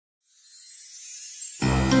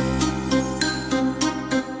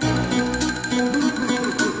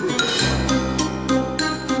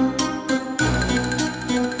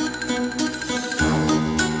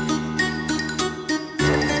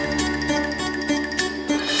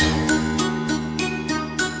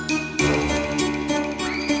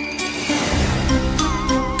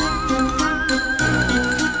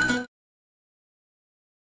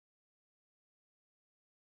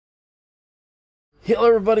Hello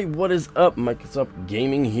everybody, what is up? Mike is Up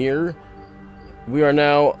Gaming here. We are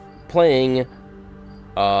now playing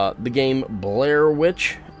the game Blair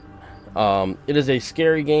Witch. It is a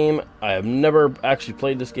scary game. I have never actually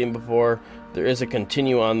played this game before. There is a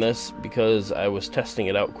continue on this because I was testing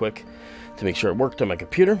it out quick to make sure it worked on my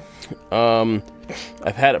computer.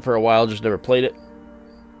 I've had it for a while, just never played it.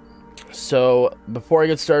 So, before I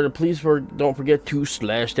get started, please don't forget to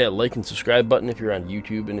slash that like and subscribe button if you're on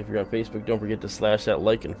YouTube, and if you're on Facebook, don't forget to slash that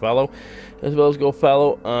like and follow, as well as go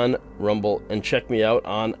follow on Rumble and check me out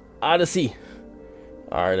on Odyssey.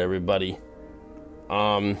 Alright, everybody.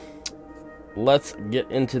 Let's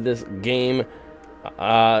get into this game.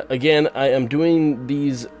 Again, I am doing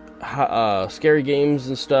these scary games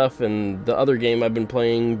and stuff, and the other game I've been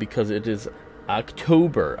playing because it is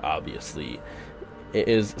October, obviously. It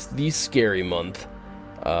is the scary month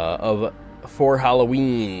for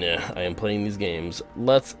Halloween. I am playing these games.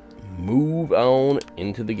 Let's move on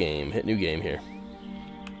into the game. Hit new game here.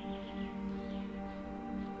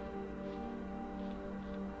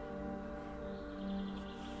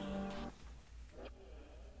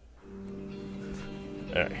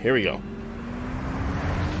 Alright, here we go.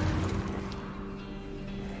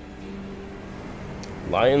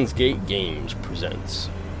 Lionsgate Games presents.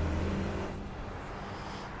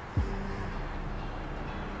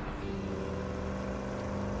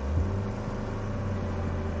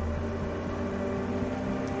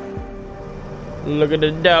 Look at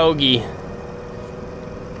the doggy.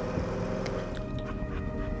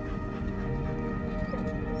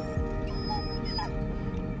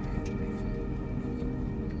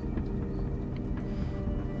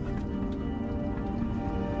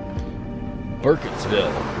 Burkittsville,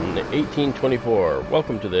 in 1824.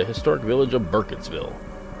 Welcome to the historic village of Burkittsville.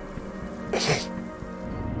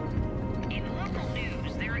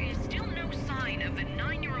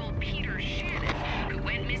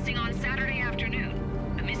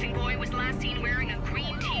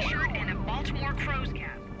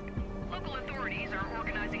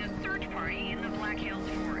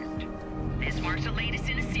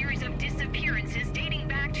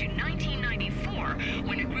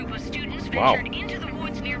 Wow. Into the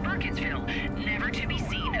woods near Burkittsville, never to be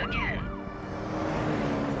seen again.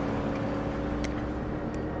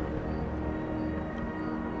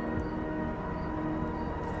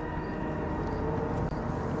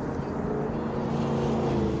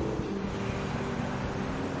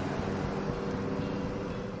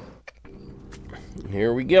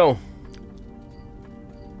 Here we go.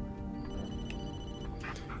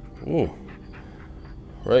 Ooh.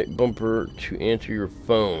 Right bumper to answer your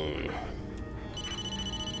phone.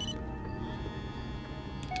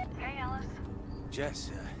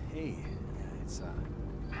 Jess, hey, it's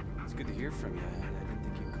good to hear from you. I didn't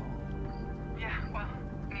think you'd call. Yeah, well,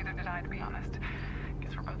 neither did I, to be honest.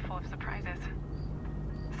 Guess we're both full of surprises.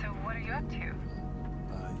 So, what are you up to?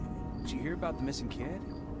 Did you hear about the missing kid?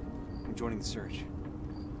 I'm joining the search.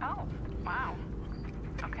 Oh, wow.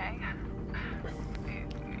 Okay.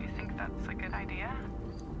 You think that's a good idea?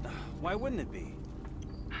 Why wouldn't it be?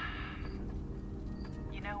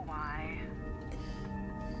 You know why?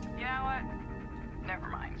 You know what? Never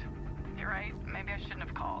mind. You're right. Maybe I shouldn't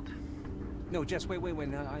have called. No, Jess, wait. No,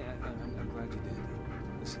 I'm glad you did.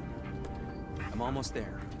 Listen, I'm almost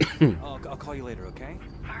there. I'll call you later, okay?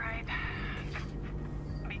 All right. Just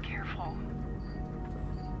be careful.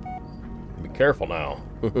 Be careful now.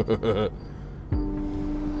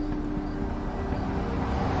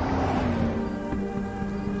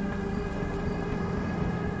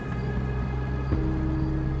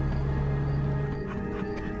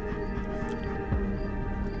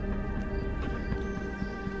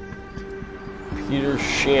 Peter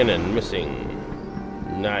Shannon missing.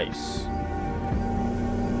 Nice.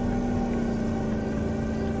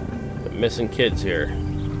 The missing kids here.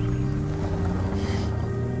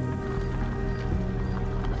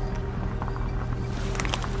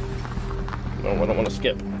 No, I don't want to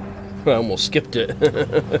skip. I almost skipped it.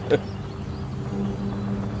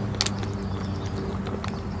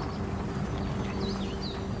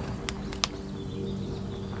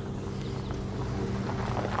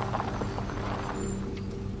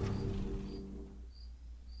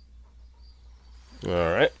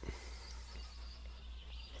 Alright.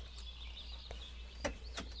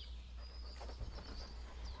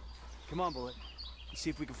 Come on, Bullet. Let's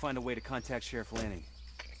see if we can find a way to contact Sheriff Lanning.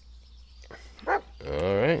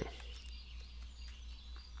 Alright.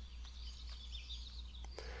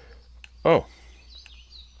 Oh.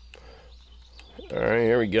 Alright,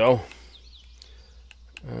 here we go.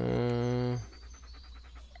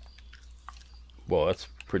 Well, that's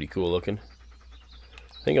pretty cool looking.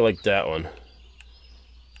 I think I like that one.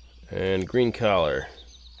 And green collar.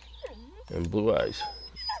 And blue eyes.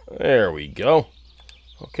 There we go.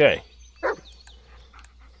 Okay.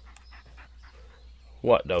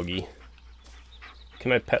 What, doggy?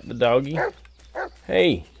 Can I pet the doggy?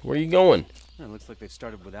 Hey, where you going? It looks like they've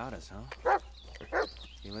started without us, huh?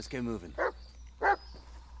 Okay, let's get moving.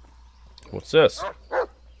 What's this?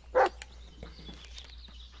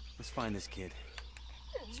 Let's find this kid.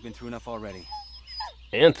 He's been through enough already.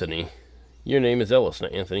 Anthony? Your name is Ellis,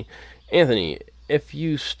 not Anthony. Anthony, if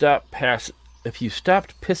you stopped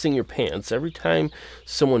pissing your pants every time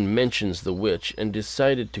someone mentions the witch and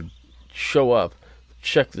decided to show up,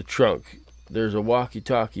 check the trunk. There's a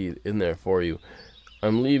walkie-talkie in there for you.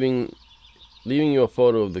 I'm leaving you a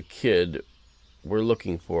photo of the kid we're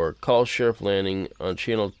looking for. Call Sheriff Lanning on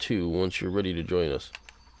Channel 2 once you're ready to join us.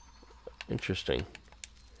 Interesting.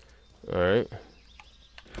 Alright.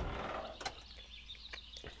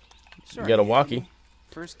 You got a walkie.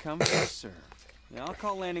 First come, first serve. Yeah, I'll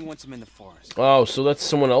call Lanning once I'm in the forest. Oh, so that's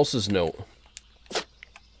someone else's note.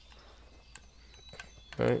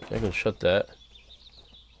 Alright, I can shut that.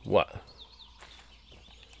 What?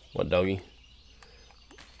 What, doggy?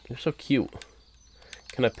 You're so cute.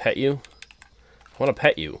 Can I pet you? I want to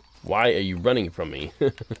pet you. Why are you running from me?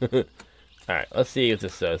 Alright, let's see what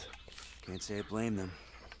this says. Can't say I blame them.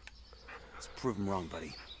 Let's prove them wrong,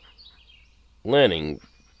 buddy. Lanning,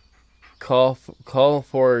 call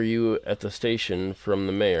for you at the station from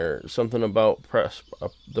the mayor. Something about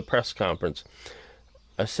the press conference.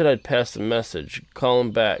 I said I'd pass the message. Call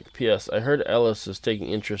him back. P.S. I heard Ellis is taking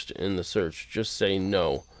interest in the search. Just say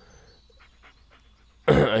no.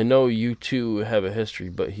 I know you two have a history,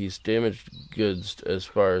 but he's damaged goods as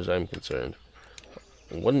far as I'm concerned.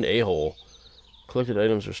 What an a-hole. Collected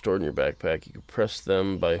items are stored in your backpack. You can press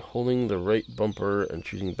them by holding the right bumper and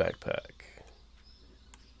choosing backpack.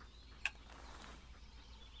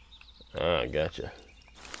 Ah, gotcha.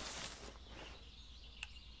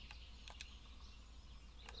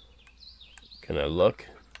 Can I look?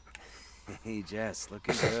 Hey, Jess,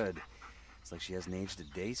 looking good. It's like she hasn't aged a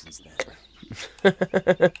day since then.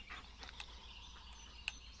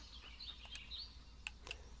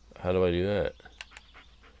 How do I do that?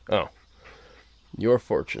 Oh. Your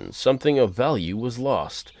fortune. Something of value was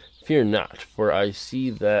lost. Fear not, for I see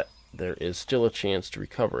that there is still a chance to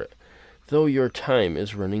recover it, though your time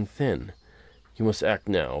is running thin. You must act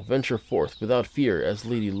now. Venture forth without fear, as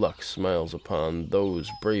Lady Luck smiles upon those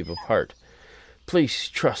brave of heart. Place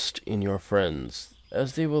trust in your friends,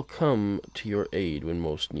 as they will come to your aid when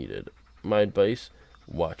most needed. My advice,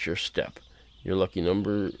 watch your step. Your lucky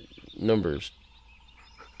numbers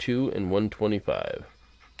 2 and 125.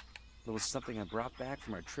 There was something I brought back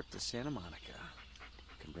from our trip to Santa Monica.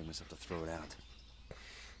 Couldn't bring myself to throw it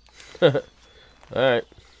out. Alright.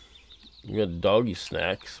 You got doggy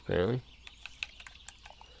snacks, apparently.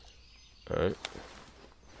 Alright.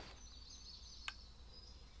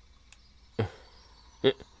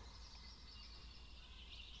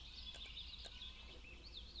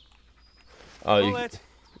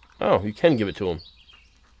 You can give it to him.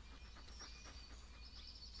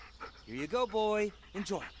 Here you go, boy.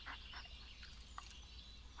 Enjoy.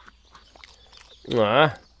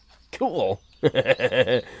 Ah, cool.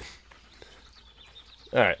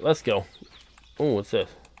 Alright, let's go. Oh, what's this?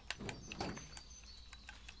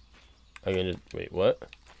 I can just, wait, what?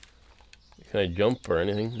 Can I jump or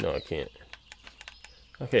anything? No, I can't.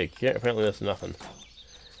 Okay, apparently that's nothing.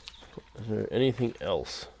 Is there anything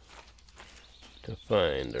else to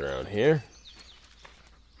find around here?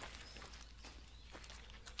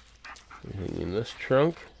 Anything in this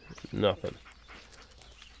trunk? Nothing.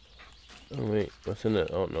 Oh wait, what's in it?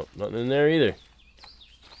 Oh no, nothing in there either.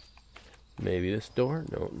 Maybe this door?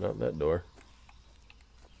 No, not that door.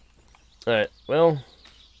 Alright, well.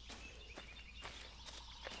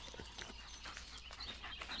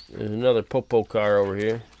 There's another Popo car over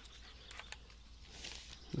here.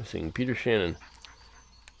 Missing Peter Shannon.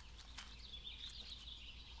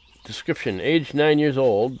 Description: age 9 years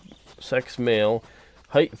old, sex male,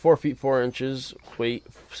 height 4 feet 4 inches, weight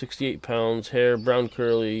 68 pounds, hair brown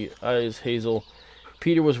curly, eyes hazel.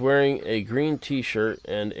 Peter was wearing a green t-shirt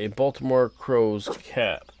and a Baltimore Crows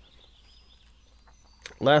cap.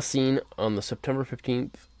 Last seen on the September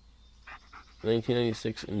 15th,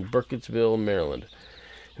 1996 in Burkittsville, Maryland.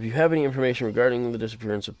 If you have any information regarding the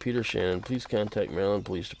disappearance of Peter Shannon, please contact Maryland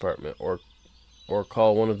Police Department or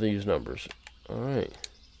call one of these numbers. Alright.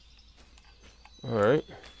 Alright.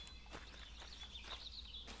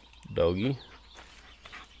 Doggy.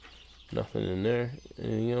 Nothing in there.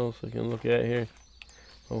 Anything else I can look at here?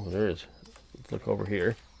 Oh, there is. Let's look over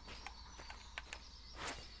here.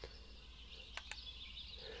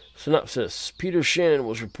 Synopsis. Peter Shannon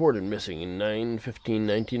was reported missing in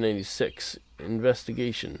 9/15/1996.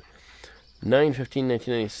 Investigation.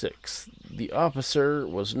 9/15/1996. The officer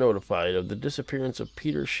was notified of the disappearance of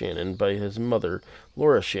Peter Shannon by his mother,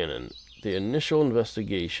 Laura Shannon. The initial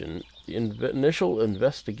investigating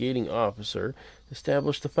officer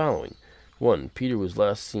established the following. 1. Peter was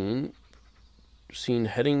last seen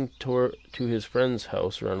heading to his friend's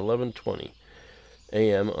house around 11:20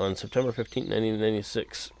 a.m. on September 15,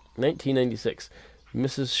 1996.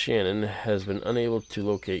 Mrs. Shannon has been unable to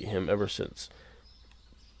locate him ever since.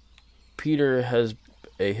 Peter has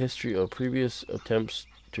a history of previous attempts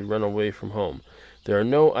to run away from home. There are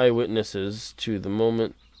no eyewitnesses to the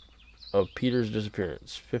moment of Peter's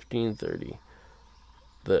disappearance. 15:30.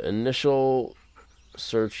 The initial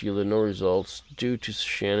search yielded no results. Due to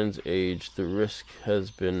Shannon's age, the risk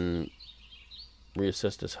has been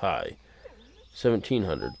reassessed as high.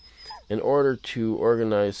 1700. In order to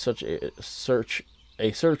organize such a search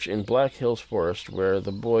in Black Hills Forest, where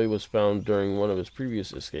the boy was found during one of his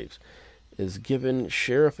previous escapes, is given.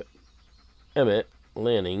 Sheriff Emmett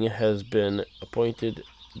Lanning has been appointed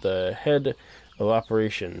the head of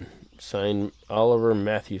operation. Signed, Oliver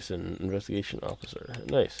Matthewson, investigation officer.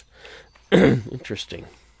 Nice. Interesting.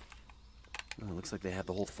 Well, it looks like they have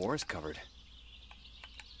the whole forest covered.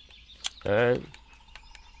 Alright.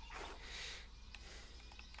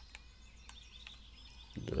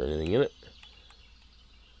 Is there anything in it?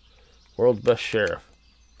 World's best sheriff.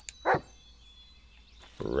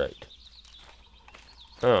 Right.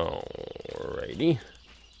 Alrighty.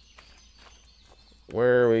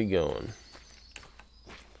 Where are we going?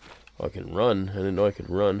 Oh, I can run. I didn't know I could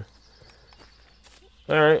run.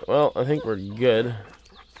 Alright, well, I think we're good.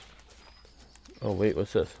 Oh, wait,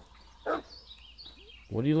 what's this?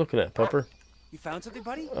 What are you looking at, pupper? You found something,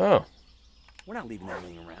 buddy? Oh. We're not leaving that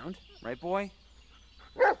laying around. Right, boy?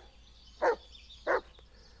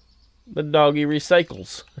 The doggy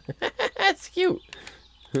recycles. That's cute.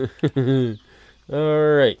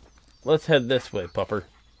 Alright. Let's head this way, pupper.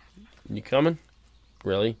 You coming?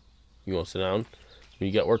 Really? You want to sit down?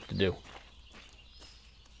 You got work to do.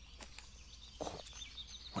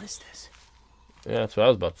 What is this? Yeah, that's what I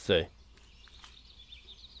was about to say.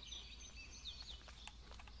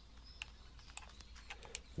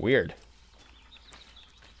 Weird.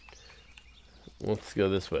 Let's go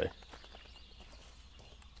this way.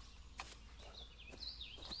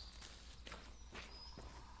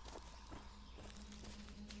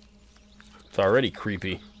 It's already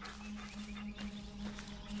creepy.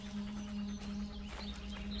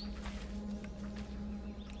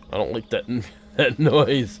 I don't like that that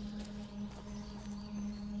noise.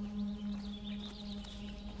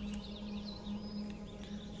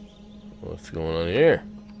 What's going on here?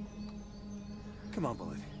 Come on,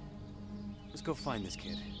 Bullet. Let's go find this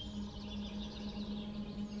kid.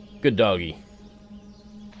 Good doggy.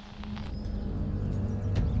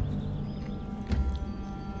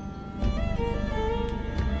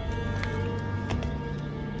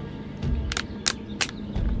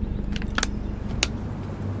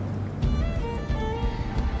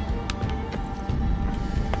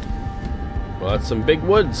 Well, that's some big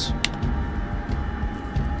woods.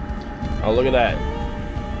 Oh, look at that.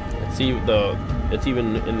 It's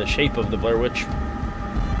even in the shape of the Blair Witch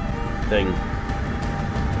thing.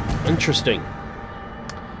 Interesting.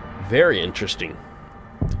 Very interesting.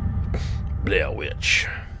 Blair Witch.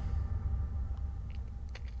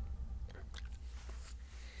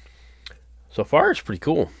 So far, it's pretty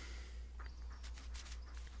cool.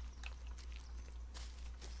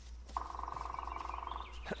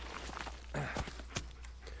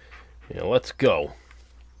 Yeah, let's go.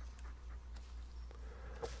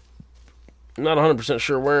 I'm not 100%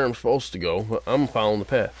 sure where I'm supposed to go, but I'm following the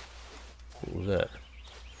path. What was that?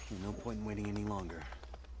 No point in waiting any longer.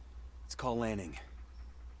 Let's call Lanning.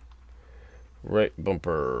 Right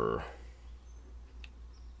bumper.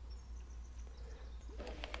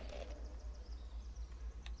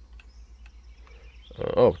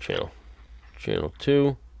 Oh, channel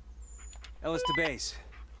 2. Ellis to base.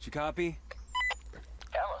 Did you copy?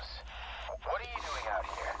 Ellis, what are you doing out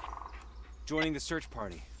here? Joining the search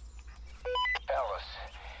party. Ellis,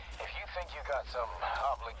 if you think you got some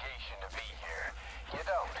obligation to be here, you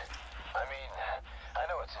don't. I mean, I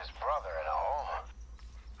know it's his brother and all.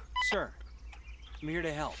 Sir, I'm here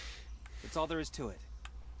to help. That's all there is to it.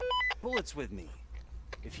 Bullet's with me.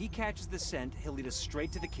 If he catches the scent, he'll lead us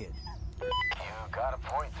straight to the kid. You got a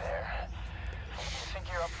point there. You think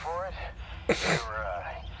you're up for it? Your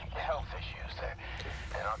health issues,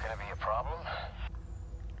 they're not gonna be a problem?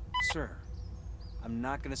 Sir, I'm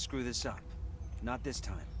not gonna screw this up. Not this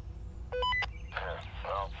time.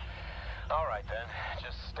 Well, Then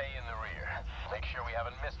just stay in the rear. Make sure we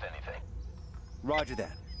haven't missed anything. Roger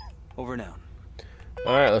that. Over and out.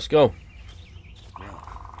 Alright, let's go.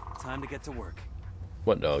 Well, time to get to work.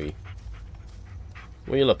 What doggy?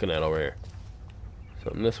 What are you looking at over here?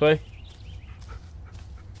 Something this way?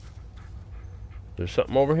 There's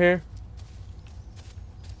something over here?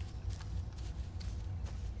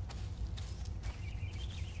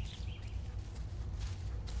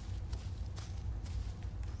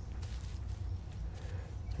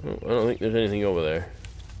 Oh, I don't think there's anything over there.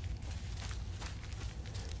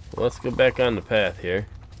 Well, let's go back on the path here.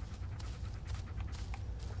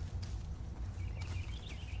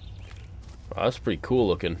 Wow, that's pretty cool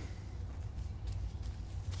looking.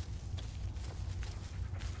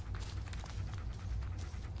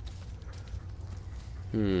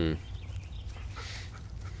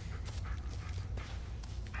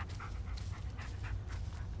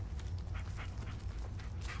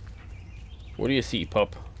 What do you see,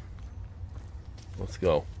 pup? Let's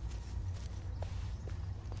go.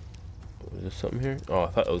 Is there something here? Oh, I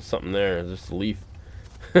thought it was something there. Is this a leaf?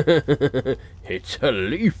 It's a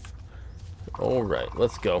leaf. Alright,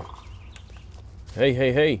 let's go. Hey,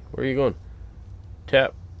 hey, hey. Where are you going?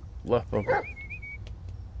 Tap. Left bumper.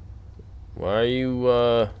 Why are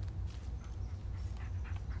you,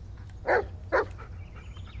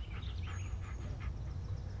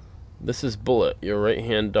 This is Bullet, your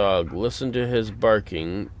right-hand dog. Listen to his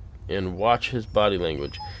barking and watch his body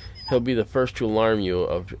language. He'll be the first to alarm you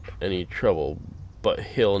of any trouble, but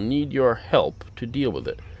he'll need your help to deal with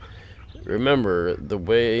it. Remember, the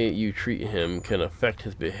way you treat him can affect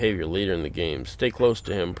his behavior later in the game. Stay close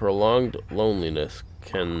to him. Prolonged loneliness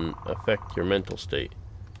can affect your mental state.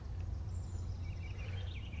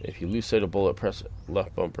 If you lose sight of Bullet, press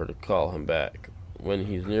left bumper to call him back. When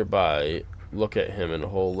he's nearby, look at him and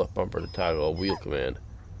hold left bumper to toggle a wheel command.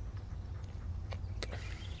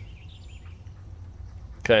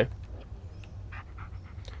 Okay.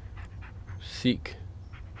 Seek.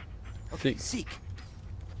 Okay, seek.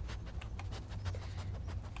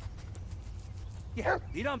 Yeah,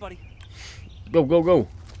 lead on, buddy. Go, go, go.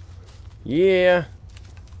 Yeah.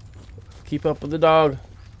 Keep up with the dog.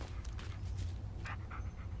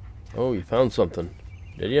 Oh, you found something.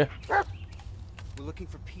 Did you? We're looking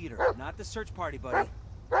for Peter, not the search party, buddy.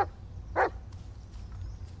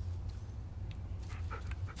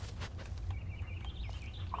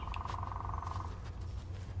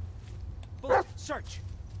 Bullet, search.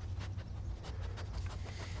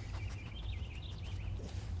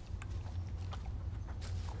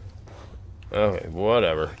 Okay,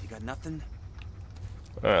 whatever. You got nothing?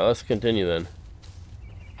 Alright, let's continue then.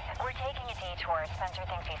 We're taking a detour. Spencer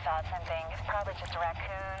thinks he saw something. It's probably just a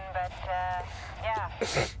raccoon, but, yeah.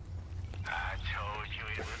 I told you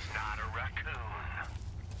it was not a raccoon.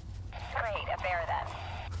 Great, a bear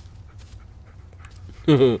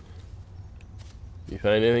then. You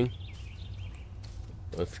find anything?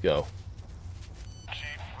 Let's go.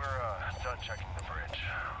 Chief, we're done checking the bridge.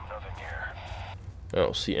 Nothing here. I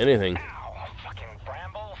don't see anything. Ow, fucking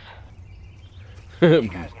brambles. You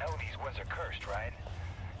guys know these woods are cursed, right?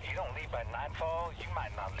 You don't leave by nightfall, you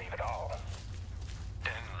might not leave at all.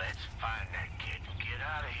 Then let's find that kid and get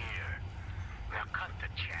out of here. Now cut the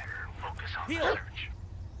chatter and focus on the Heel. search.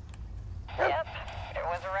 Yep, it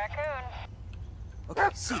was a raccoon. Okay,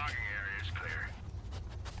 seek. Logging area is clear.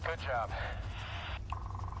 Good job.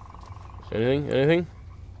 Anything? Anything?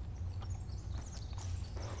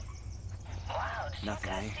 Wow, did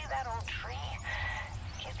Nothing, you guys eh? see that old tree?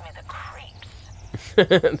 Gives me the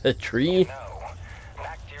creeps. The tree? No.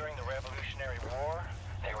 Back during the Revolutionary War,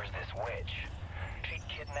 there was this witch. She'd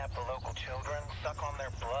kidnap the local children, suck on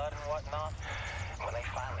their blood and whatnot. When they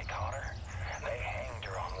finally caught her, they hanged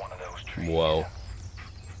her on one of those trees. Whoa.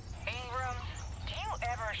 Ingram, do you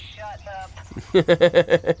ever shut up?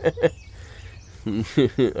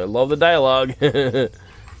 I love the dialogue.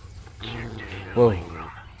 Whoa.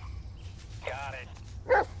 Got it.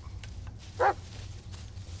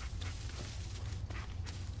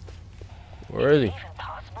 Where is he? Even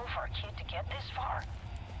possible for a kid to get this far?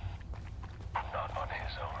 Not on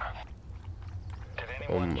his own. Did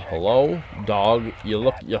anyone check Hello? Dog.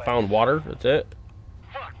 You found water? That's it?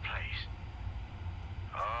 what place?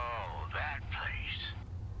 Oh, that place.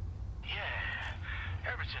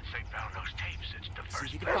 Yeah. Ever since they found those tapes, it's the See first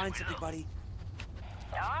if you can place find we something, look. buddy.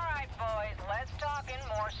 All right, boys, let's talk in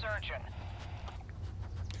more searching.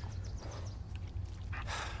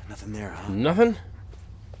 Nothing there, huh? Nothing?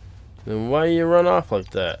 Then why you run off like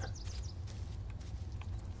that?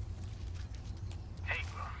 Hey,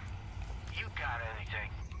 you got anything?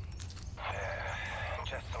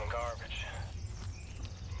 Just some garbage.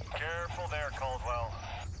 Careful. Careful there, Caldwell.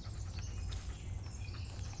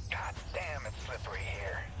 God damn, it's slippery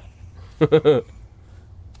here.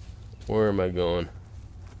 Where am I going?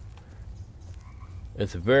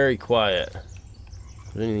 It's very quiet.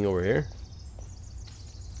 Is there anything over here?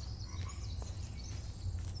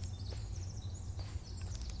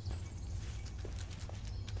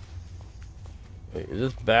 Wait, is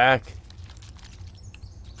this back?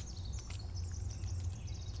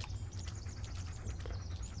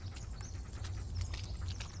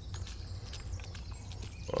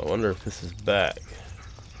 I wonder if this is back.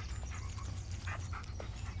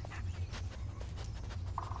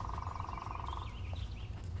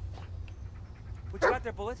 What you got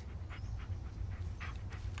there, Bullet?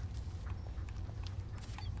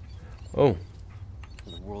 Oh.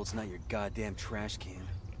 The world's not your goddamn trash can.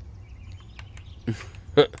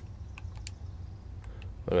 Am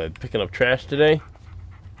I picking up trash today?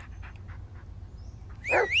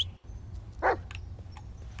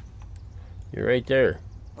 You're right there.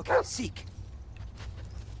 Okay, seek.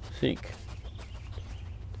 Seek.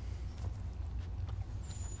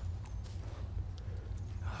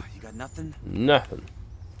 You got nothing? Nothing.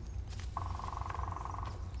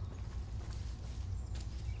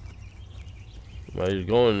 Am I just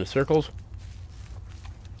going in circles?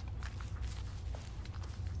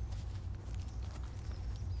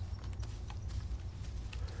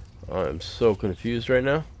 I'm so confused right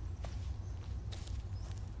now.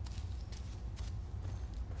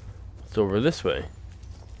 It's over this way.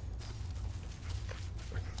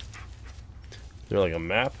 Is there like a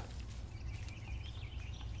map?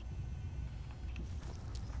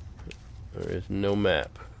 There is no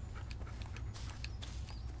map.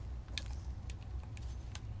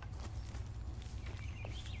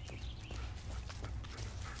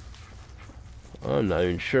 I'm not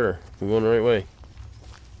even sure if we're going the right way.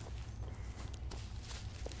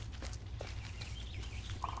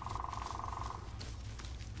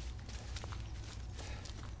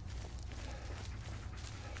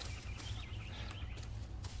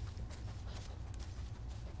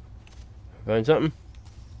 Find something?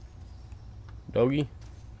 Doggy?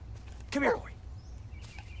 Come here, boy.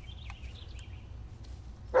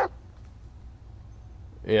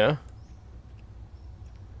 Yeah?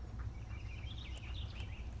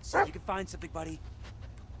 See if you can find something, buddy.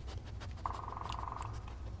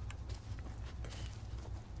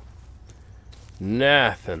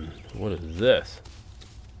 Nothing. What is this?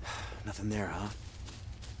 Nothing there, huh?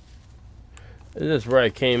 Is this where I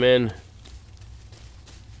came in?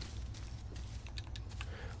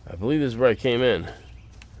 I believe this is where I came in.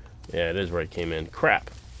 Yeah, it is where I came in.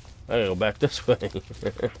 Crap. I gotta go back this way.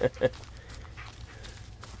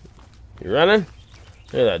 You running?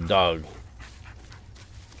 Look at that dog.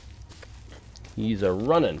 He's a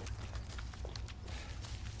running.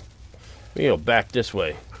 We go back this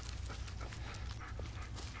way.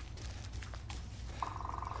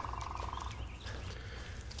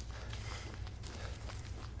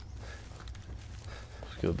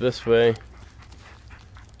 Let's go this way.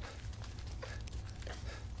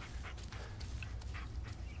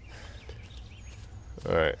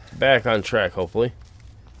 Alright, back on track, hopefully.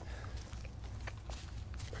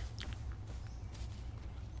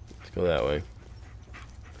 Let's go that way.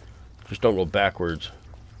 Just don't go backwards.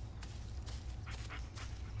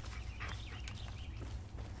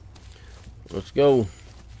 Let's go.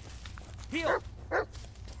 Heel!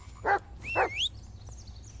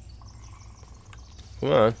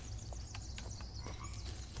 Come on.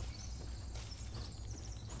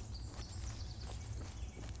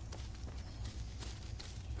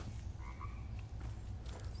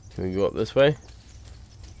 Can we go up this way?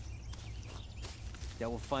 Yeah,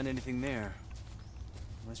 we'll find anything there.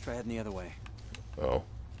 Let's try heading the other way. Oh.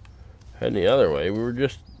 Heading the other way.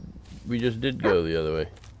 We just did go the other way.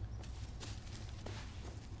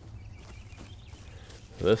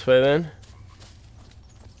 This way then?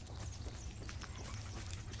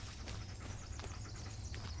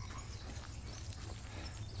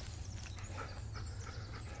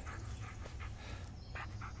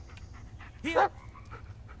 Heel!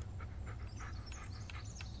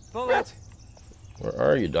 Bullet! Where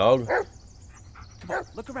are you, dog? Come on,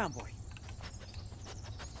 look around, boy.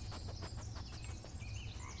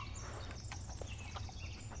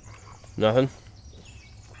 Nothing?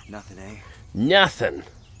 Nothing, eh? Nothing.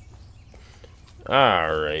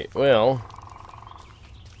 Alright, well.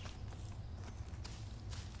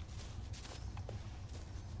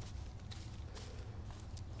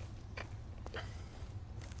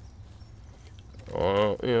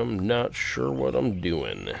 I am not sure what I'm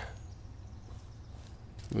doing.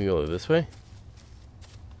 We go this way?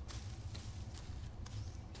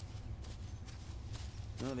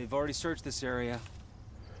 Well, they've already searched this area.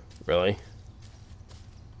 Really?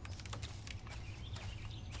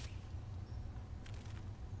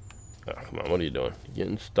 Oh, come on, what are you doing? You're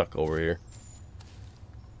getting stuck over here.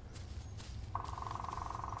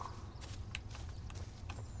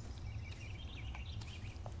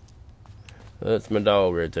 That's my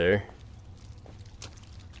dog right there.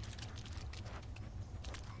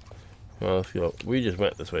 Well, let's go. We just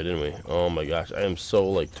went this way, didn't we? Oh my gosh, I am so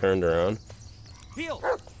like turned around. Heel!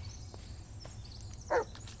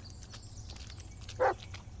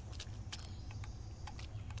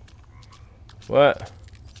 What?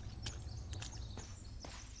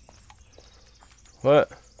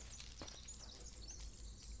 What?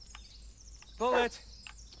 Bullet!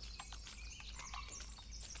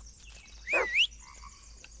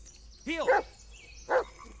 Heel!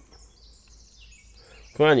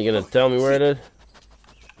 Come on, you gonna tell me where it is?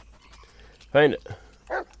 Find it.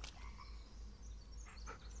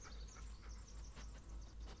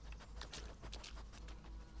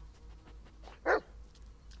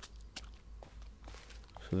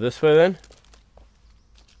 So this way then?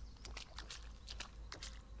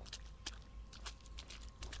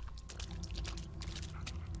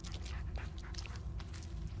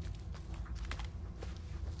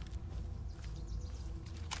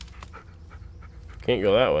 Can't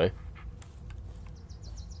go that way.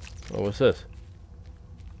 Oh, what's this?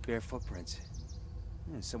 Bare footprints.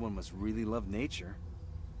 Someone must really love nature.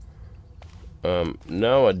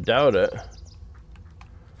 No, I doubt it.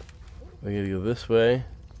 I gotta go this way.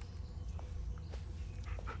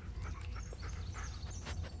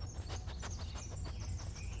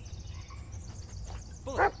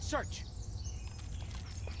 Bullet, search!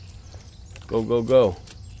 Go, go, go.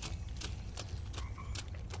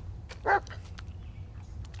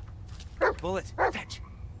 Bullet, fetch!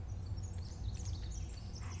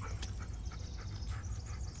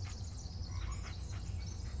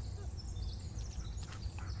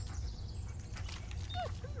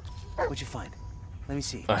 What'd you find? Let me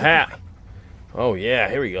see. A hat. Oh yeah,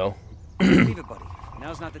 here we go. Leave it, buddy.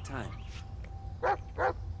 Now's not the time.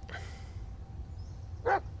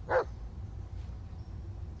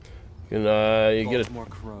 Can you get it? More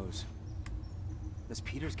crows. That's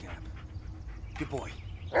Peter's cap. Good boy.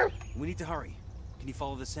 We need to hurry. Can you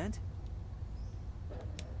follow the scent?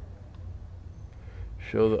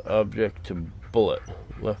 Show the object to bullet.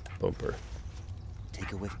 Left bumper.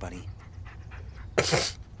 Take a whiff, buddy.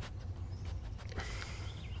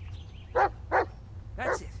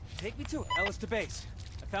 That's it. Take me to it. Ellis to base.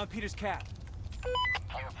 I found Peter's cap. You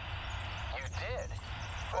did.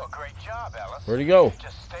 Well, great job, Ellis. Where'd he go?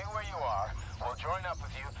 Just stay where you are. We'll join up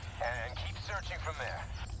with you and keep searching from there.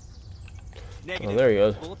 Negative. Oh, there he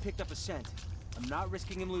goes. Bullet picked up a scent. I'm not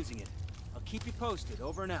risking him losing it. I'll keep you posted.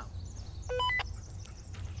 Over and out.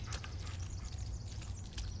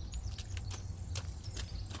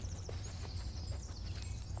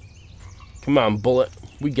 Come on, bullet.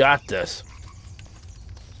 We got this.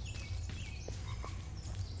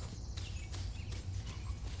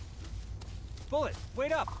 Bullet,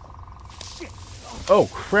 wait up! Shit! Oh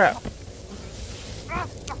crap.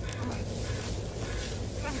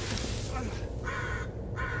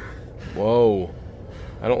 Whoa.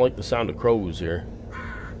 I don't like the sound of crows here.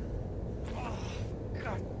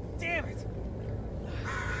 God damn it!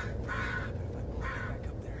 Back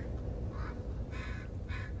up there.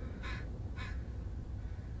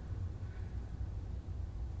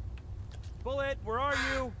 Bullet, where are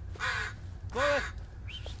you? Bullet!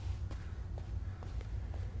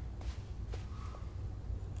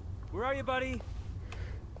 Where are you, buddy?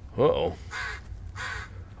 Uh-oh.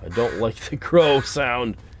 I don't like the crow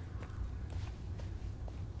sound.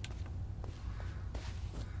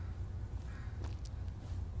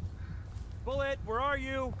 Bullet, where are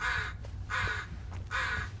you?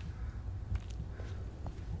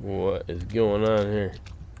 What is going on here?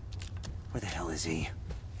 Where the hell is he?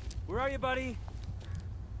 Where are you, buddy?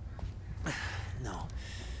 No,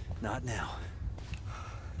 not now.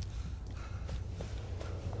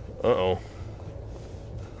 Uh-oh.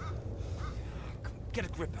 Get a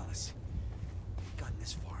grip, Ellis. Gotten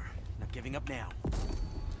this far. Not giving up now.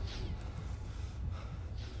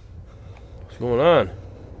 What's going on?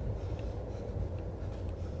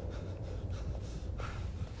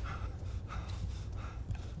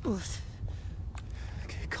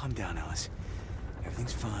 Okay, calm down, Ellis.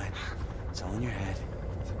 Everything's fine. It's all in your head.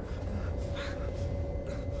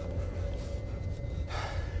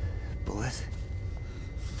 Bullet?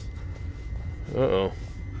 Uh-oh.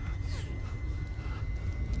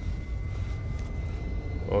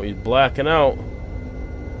 Oh, he's blacking out.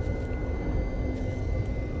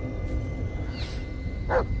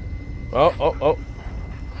 Oh, oh, oh.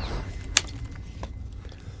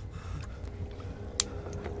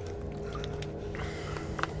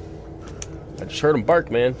 I just heard him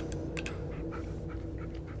bark, man.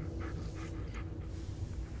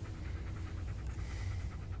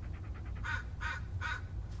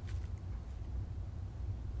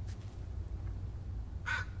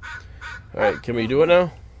 Alright, can we do it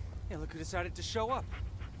now? Yeah, look who decided to show up.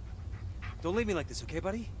 Don't leave me like this, okay,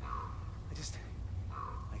 buddy?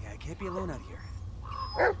 I can't be alone out here.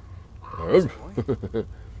 Boy, did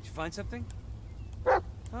you find something?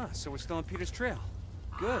 Ah, so we're still on Peter's trail.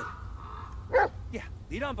 Good. Yeah,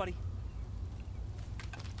 lead on, buddy.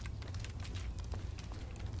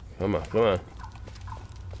 Come on, come on.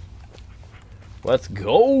 Let's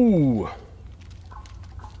go!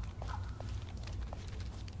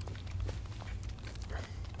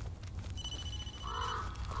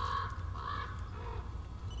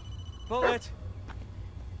 Bullet!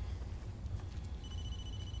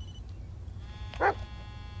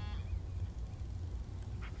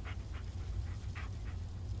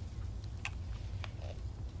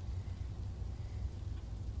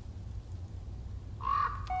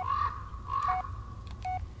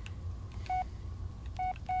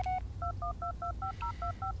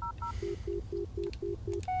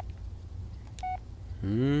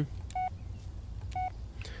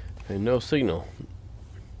 And no signal.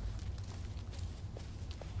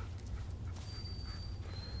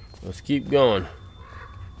 Let's keep going.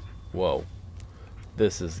 Whoa.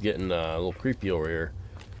 This is getting a little creepy over here.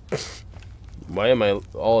 Why am I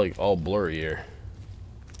all blurry here?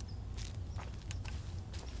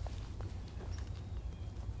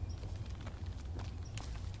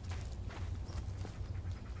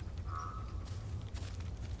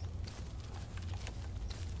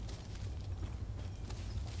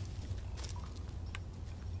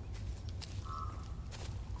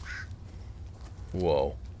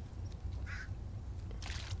 Whoa.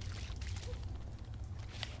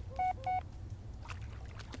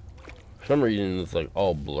 For some reason it's like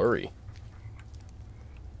all blurry.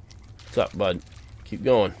 What's up, bud? Keep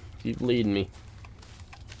going. Keep leading me.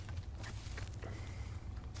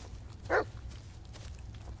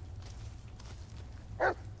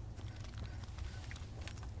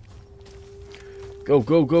 Go,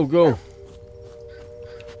 go, go, go.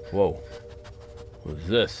 Whoa. What is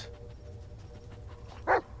this?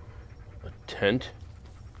 A tent?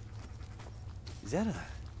 Is that a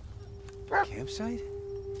campsite?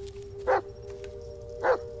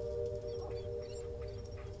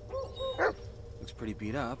 Looks pretty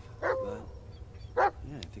beat up, but yeah,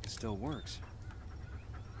 I think it still works.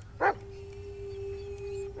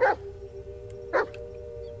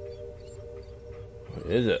 What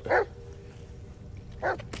is it?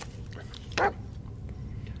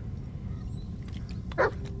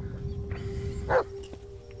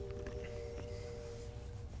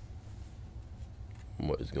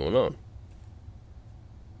 What is going on?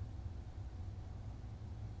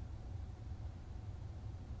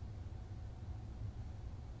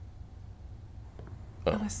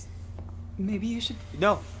 Oh. Alice, maybe you should...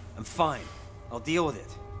 No, I'm fine. I'll deal with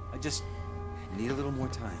it. I just need a little more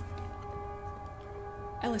time.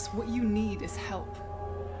 Alice, what you need is help.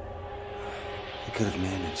 I could have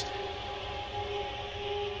managed.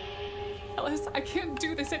 Alice, I can't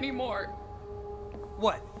do this anymore.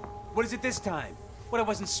 What? What is it this time? What, I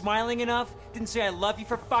wasn't smiling enough? Didn't say I love you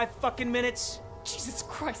for 5 fucking minutes? Jesus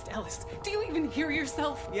Christ, Alice. Do you even hear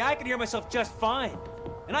yourself? Yeah, I can hear myself just fine.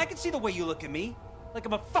 And I can see the way you look at me. Like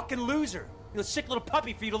I'm a fucking loser. You're a sick little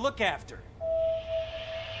puppy for you to look after.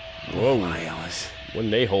 Whoa. My Alice. What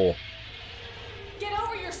an a-hole. Get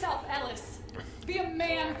over yourself, Alice. Be a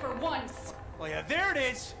man for once. Well, yeah, there it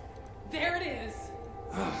is. There it is.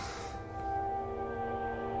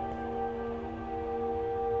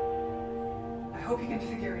 I hope you can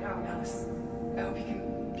figure it out, Alice. I hope you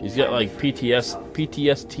can... He's got like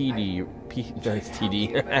PTSD.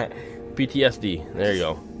 PTSD. There you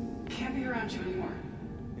go. Can't be around you anymore.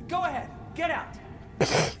 Go ahead. Get out.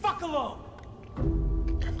 Fuck alone.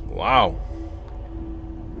 Wow.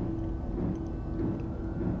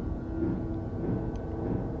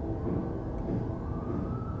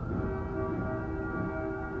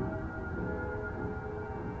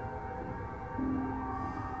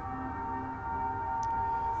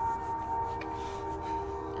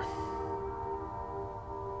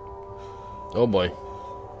 Oh boy.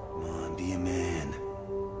 Come on, be a man.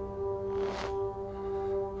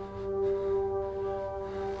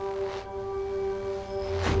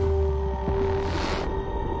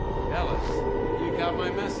 Alice, you got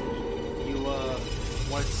my message. You,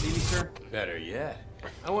 wanted to see me, sir? Better yet,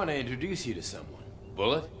 I want to introduce you to someone.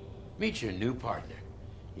 Bullet, meet your new partner.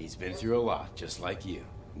 He's been through a lot, just like you.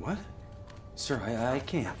 What? Sir, I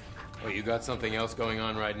can't. Oh, you got something else going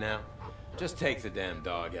on right now? Just take the damn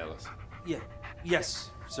dog, Ellis. Yeah. Yes,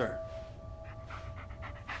 sir.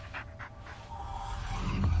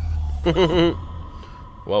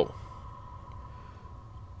 Whoa.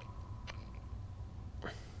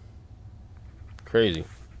 Crazy.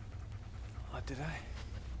 Did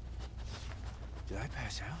I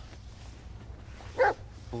pass out?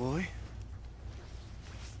 Boy?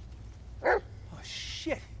 Oh,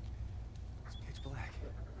 shit. It's pitch black.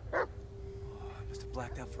 Oh, I must have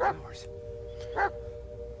blacked out for hours.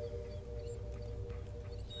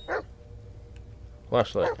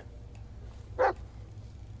 Flashlight.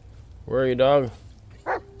 Where are you, dog?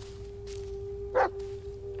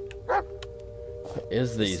 What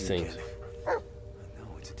is these things? No,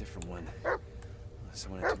 it's a different one.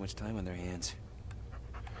 Someone had too much time on their hands.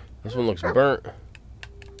 This one looks burnt.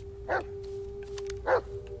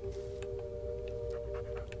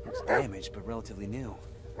 Looks damaged, but relatively new.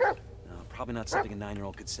 No, probably not something a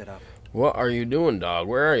 9-year-old could set up. What are you doing, dog?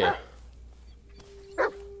 Where are you?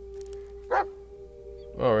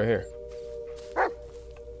 Oh, right here.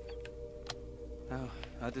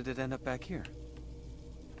 How did it end up back here?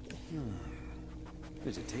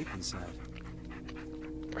 There's a tape inside.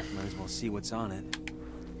 Might as well see what's on it.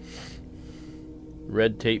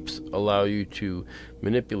 Red tapes allow you to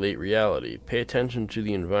manipulate reality. Pay attention to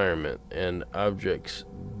the environment and objects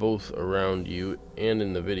both around you and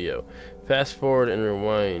in the video. Fast forward,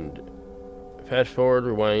 rewind,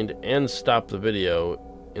 and stop the video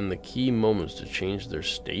in the key moments to change their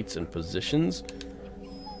states and positions.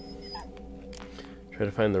 Try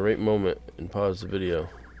to find the right moment and pause the video.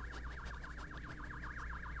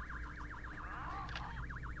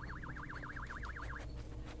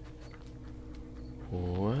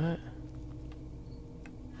 What?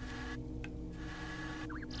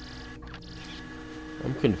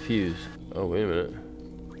 I'm confused. Oh, wait a minute.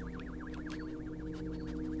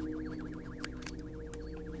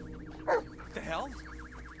 What the hell?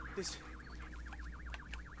 This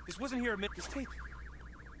wasn't here amid this tape.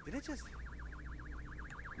 Did it just...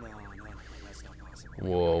 No, that's not possible.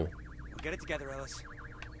 Whoa. We'll get it together, Ellis.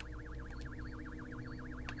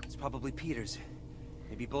 It's probably Peter's.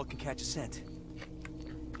 Maybe Bullet can catch a scent.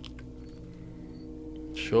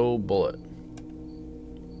 Show Bullet.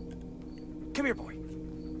 Come here, boy.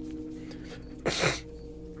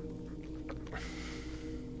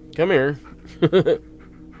 Come here.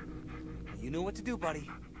 You know what to do, buddy.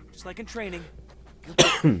 Just like in training.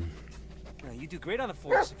 You do great on the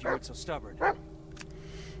force if you weren't so stubborn. Alright,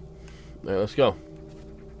 let's go.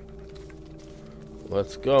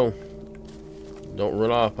 Let's go. Don't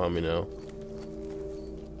run off on me now.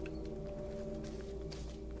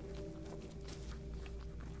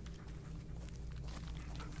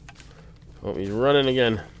 Oh, he's running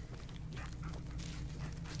again.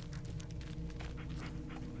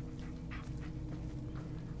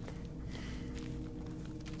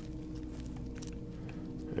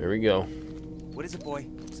 There we go. What is it, boy?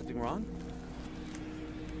 Something wrong?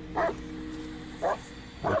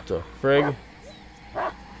 What the frig?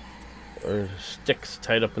 Or sticks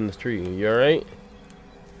tied up in the tree. You alright?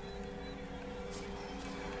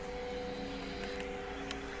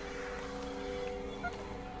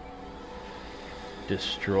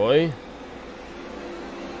 Destroy?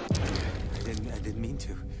 I didn't mean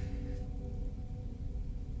to.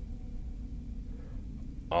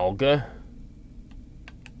 Olga?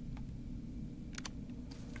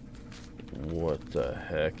 What the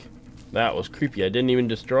heck? That was creepy. I didn't even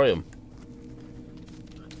destroy him.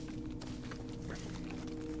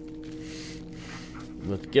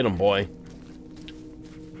 Let's get him, boy.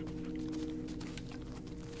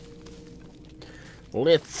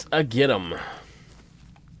 Let's get him.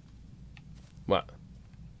 What?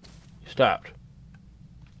 You stopped.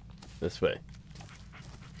 This way.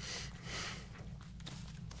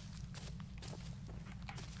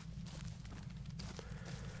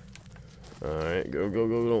 Alright, go.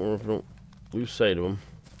 Don't lose sight of him.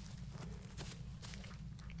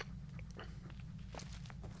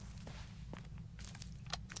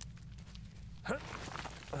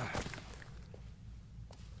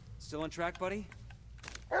 Still on track, buddy?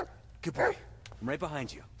 Good boy. I'm right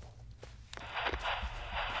behind you.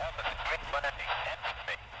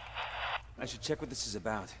 I should check what this is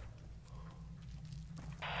about.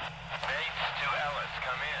 Base to Ellis,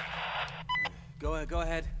 come in. Go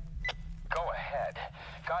ahead. Go ahead.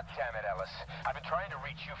 God damn it, Ellis. I've been trying to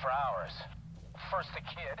reach you for hours. First the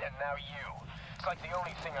kid, and now you. It's like the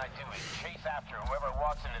only thing I do is chase after whoever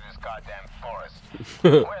walks into this goddamn forest.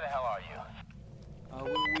 Where the hell are you?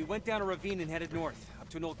 went down a ravine and headed north, up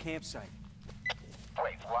to an old campsite.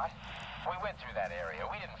 Wait, what? We went through that area.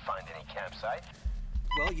 We didn't find any campsite.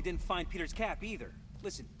 Well, you didn't find Peter's cap either.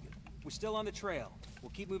 Listen, we're still on the trail. We'll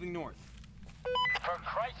keep moving north. For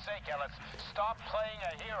Christ's sake, Ellis, stop playing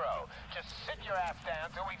a hero. Just sit your ass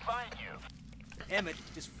down till we find you. Emmett,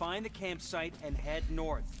 just find the campsite and head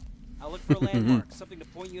north. I'll look for a landmark, something to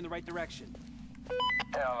point you in the right direction.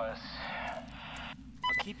 Ellis.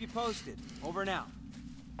 I'll keep you posted. Over and out.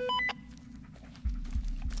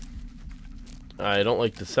 I don't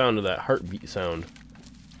like the sound of that heartbeat sound.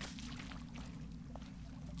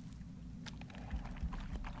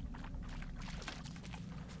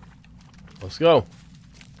 Let's go.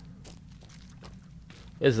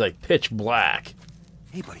 It's like pitch black.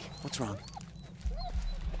 Hey, buddy, what's wrong?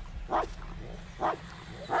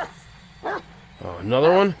 Oh,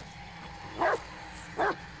 another one?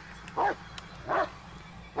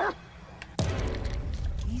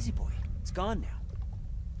 Easy, boy. It's gone now.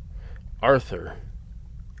 Arthur.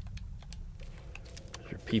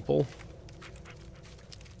 Your people.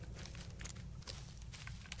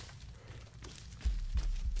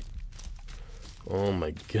 Oh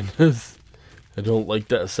my goodness. I don't like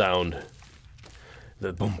that sound.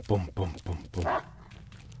 That boom, boom, boom, boom, boom.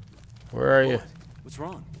 Where are you? What's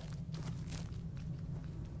wrong?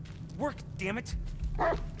 Work, damn it!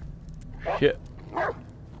 Shit.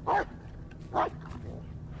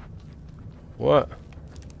 What?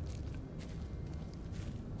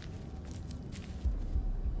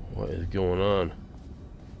 What is going on?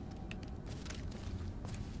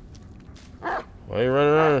 Why are you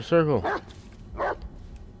running around in a circle?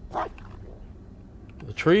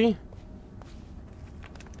 The tree?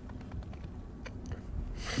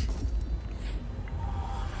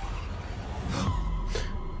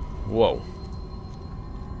 Whoa.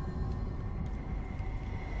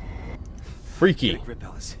 Freaky. Get a grip,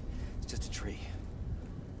 Ellis. It's just a tree.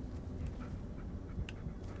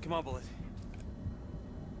 Come on, Bullet.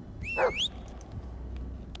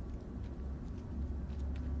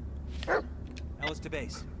 Ellis to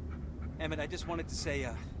base. Emmett, I just wanted to say,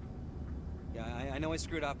 yeah, I know I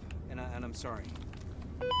screwed up, and I'm sorry.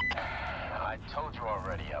 I told you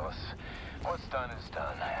already, Ellis. What's done is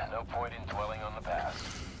done. No point in dwelling on the past.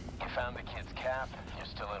 You found the kid's cap, you're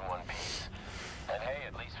still in one piece. And hey,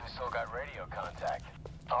 at least we still got radio contact.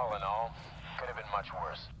 All in all, could have been much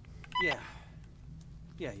worse. Yeah.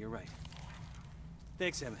 Yeah, you're right.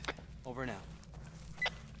 Thanks, Emmett. Over and out.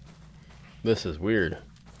 This is weird.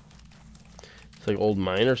 It's like old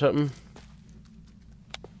mine or something.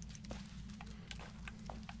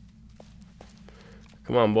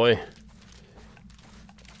 Come on, boy.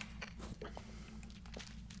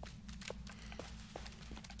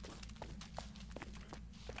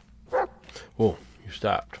 Whoa, you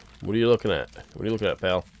stopped. What are you looking at? What are you looking at,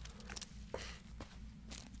 pal?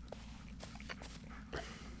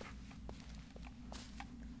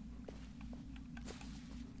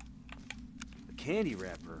 A candy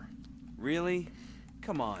wrapper? Really?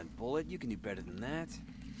 Come on, Bullet. You can do better than that.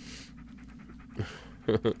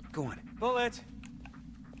 Go on. Bullet!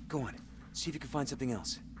 Go on. See if you can find something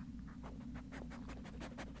else.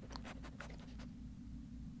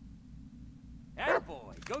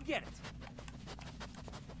 Attaboy! Go get it!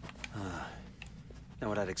 Not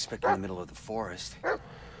what I'd expect in the middle of the forest.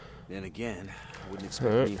 Then again, I wouldn't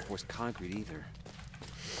expect reinforced concrete either.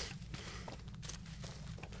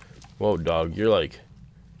 Whoa, dog. You're like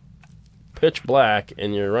pitch black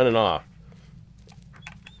and you're running off.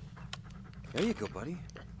 There you go, buddy.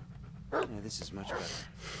 Yeah, this is much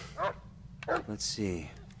better. Let's see.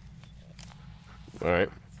 All right.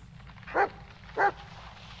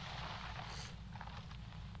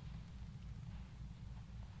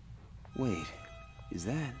 Wait, is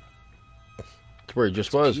that? That's where he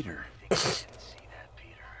just was. Peter. See that,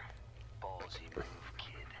 Peter? Ballsy move,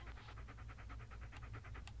 kid.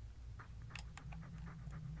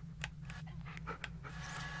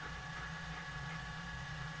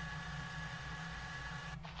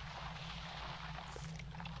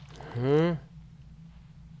 Hmm?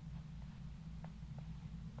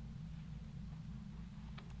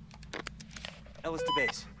 Ellis to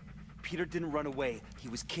base. Peter didn't run away. He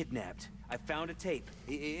was kidnapped. I found a tape.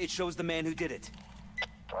 It shows the man who did it.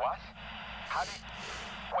 What? How did...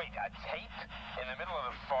 Wait, a tape? In the middle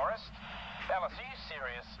of the forest? Ellis, are you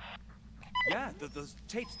serious? Yeah, those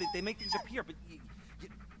tapes, they make things appear, but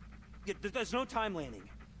there's no time landing.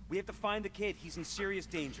 We have to find the kid. He's in serious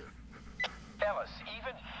danger. Ellis,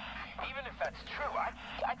 even if that's true,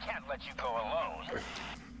 I can't let you go alone.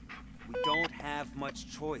 We don't have much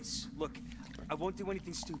choice. Look, I won't do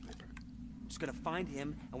anything stupid. I'm just gonna find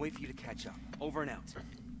him and wait for you to catch up. Over and out.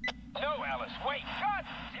 No, Alice, wait. God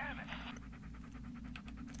damn it.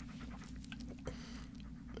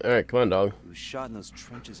 Alright, come on, dog. He was shot in those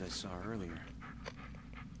trenches I saw earlier.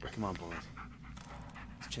 Come on, Bullet.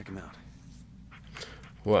 Let's check him out.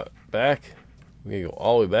 What? Back? We gotta go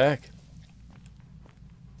all the way back?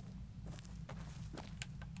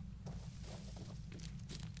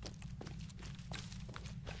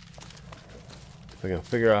 If I can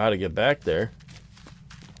figure out how to get back there.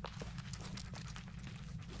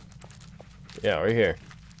 Yeah, right here.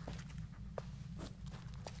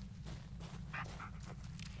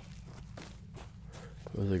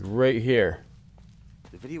 It was like right here.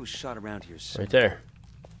 The video was shot around here, so Right there.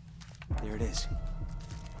 there it is.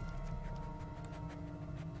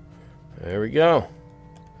 There we go.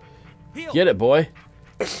 Heel! Get it, boy.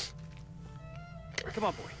 Come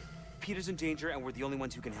on, boy. Peter's in danger, and we're the only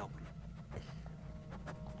ones who can help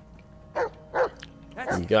him.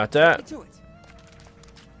 That's You it. got that? Get to it.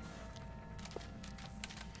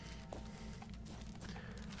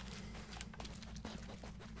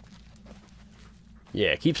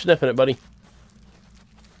 Yeah, keep sniffing it, buddy.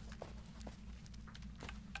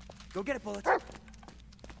 Go get it, Bullet.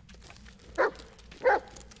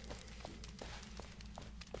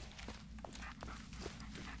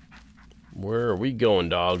 Where are we going,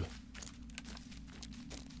 dog?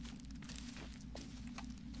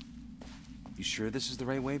 You sure this is the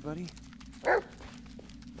right way, buddy?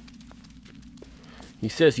 He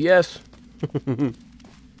says yes. Are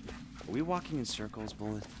we walking in circles,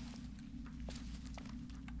 Bullet?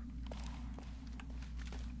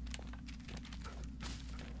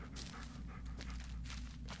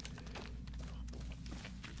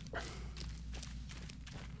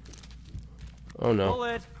 Oh no.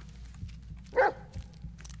 Bullet!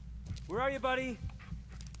 Where are you, buddy?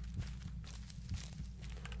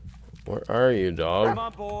 Where are you, Come dog?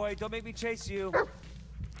 on, boy. Don't make me chase you.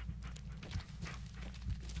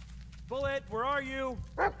 Bullet, where are you?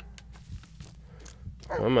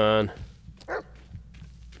 Come on.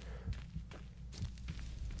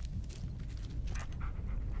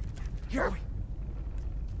 Here,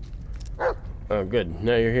 boy. Oh, good.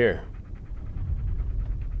 Now you're here.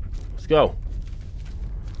 Let's go.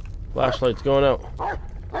 Flashlight's going out.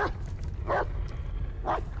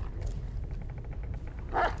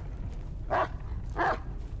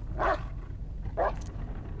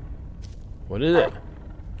 What is it?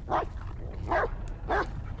 What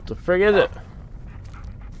the frig is it?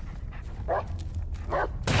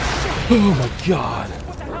 Oh my god!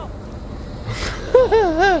 What the hell?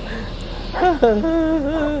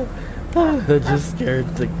 That just scared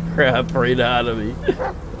the crap right out of me.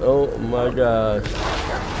 Oh my gosh.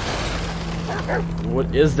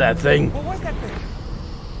 What is that thing? What was that thing?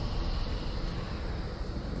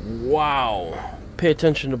 Wow. Pay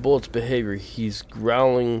attention to Bullet's behavior. He's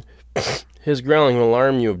growling. His growling will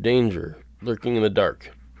alarm you of danger lurking in the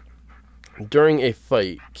dark. During a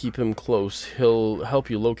fight, keep him close. He'll help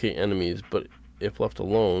you locate enemies, but if left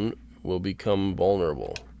alone, will become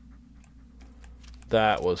vulnerable.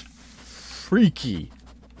 That was freaky.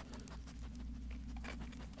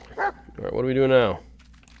 Alright, what are we doing now?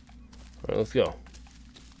 Alright, let's go.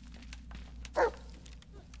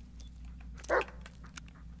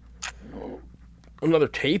 Another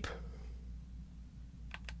tape?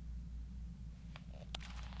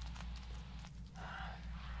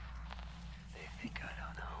 They think I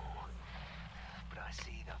don't know, but I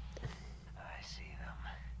see them. I see them.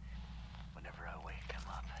 Whenever I wake them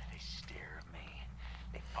up, they stare at me.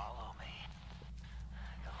 They follow me.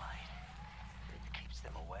 The light keeps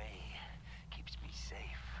them away, keeps me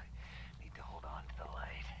safe. Need to hold on to the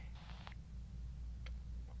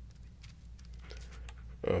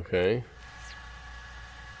light. Okay.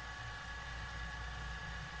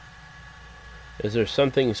 Is there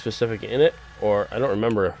something specific in it, or I don't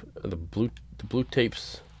remember the blue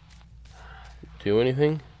tapes do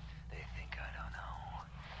anything? They think I don't know,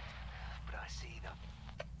 but I see them.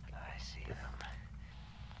 I see them.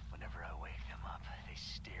 Whenever I wake them up, they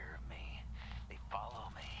stare at me. They follow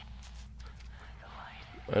me. The light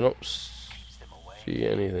I don't keeps them away. see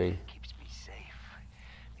anything. Keeps me safe.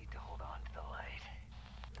 Need to hold on to the light.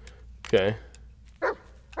 Okay.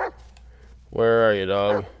 Where are you,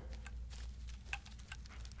 dog?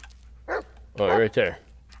 Oh, you're right there.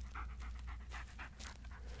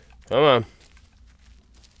 Come on.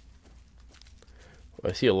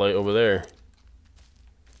 I see a light over there.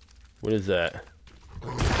 What is that?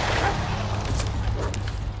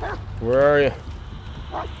 Where are you?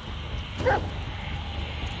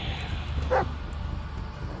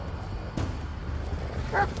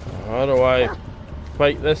 How do I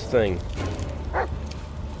fight this thing?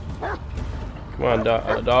 Come Come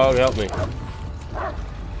on, dog, help me.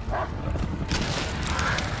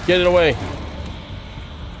 Get it away.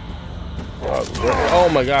 Oh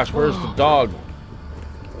my gosh, where's the dog?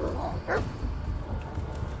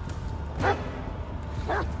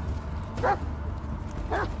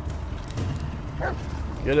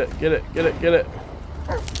 Get it, get it, get it, get it.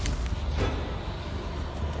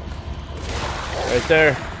 Right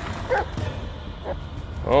there.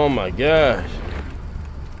 Oh my gosh.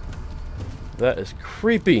 That is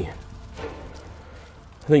creepy. I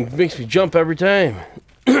think it makes me jump every time.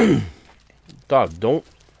 Dog, don't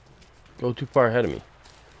go too far ahead of me.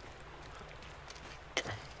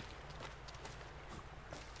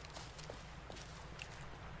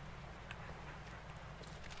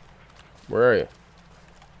 Where are you?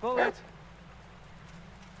 Bullet.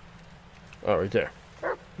 Oh, right there.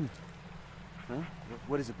 Huh?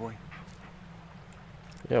 What is it, boy?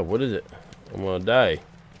 Yeah, what is it? I'm gonna die.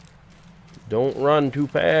 Don't run too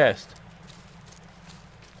fast.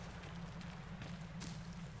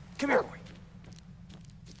 Come here, boy.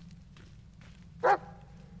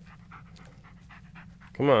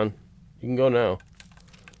 Come on. You can go now.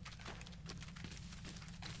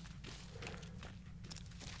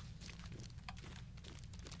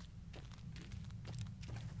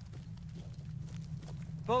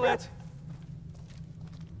 Bullet.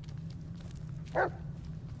 Come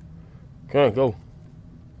on, go.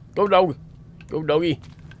 Go, dog. Go, doggy.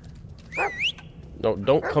 No,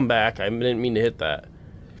 don't come back. I didn't mean to hit that.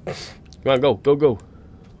 Come on, go, go, go.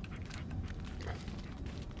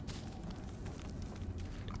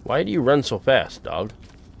 Why do you run so fast, dog?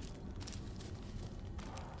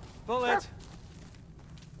 Bullet.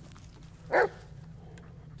 Come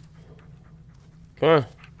on.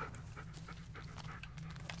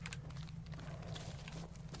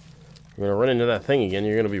 You're gonna run into that thing again.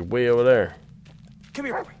 You're gonna be way over there. Come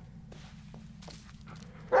here, boy.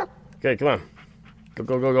 Okay, come on. Go,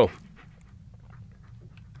 go, go, go.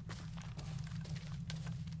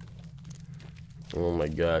 Oh my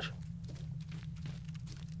gosh.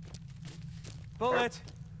 Bullet.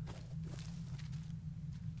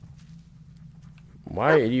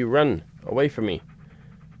 Why do you run away from me?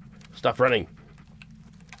 Stop running.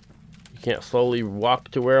 You can't slowly walk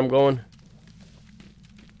to where I'm going?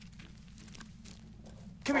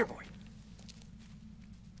 Come here, boy.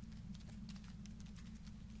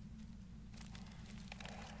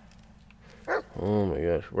 Oh my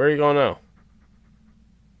gosh. Where are you going now?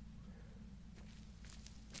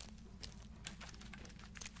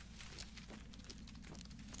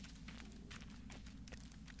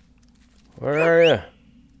 Where are you?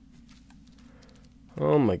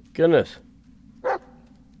 Oh my goodness.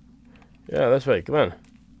 Yeah, that's right. Come on.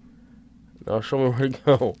 Now show me where to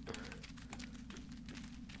go.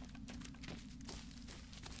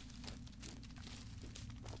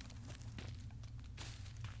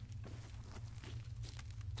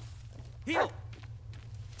 Heel.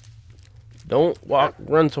 Don't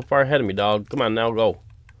run so far ahead of me, dog. Come on, now go.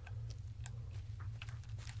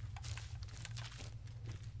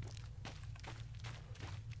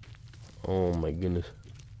 Oh my goodness.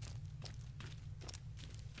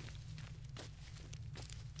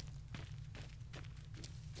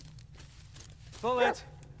 Bullet.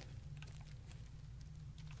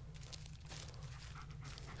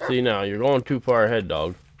 See now, you're going too far ahead,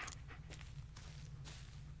 dog.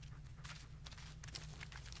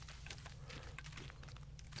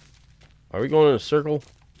 Are we going in a circle?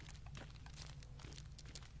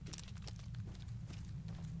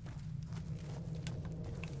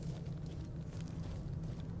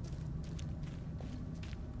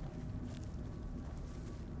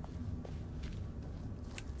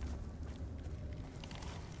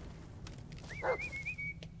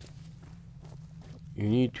 You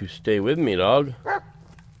need to stay with me, dog.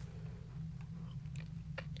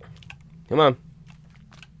 Come on.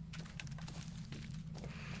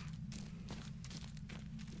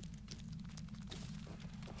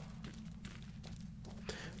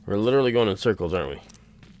 We're literally going in circles, aren't we?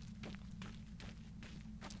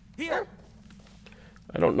 Here.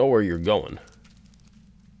 I don't know where you're going.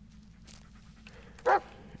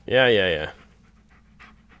 Yeah.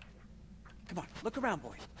 Come on, look around,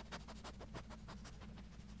 boy.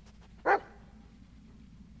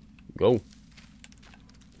 Go.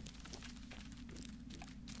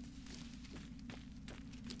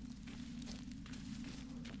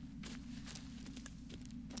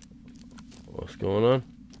 What's going on?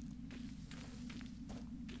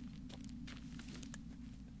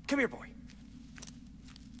 Come here, boy.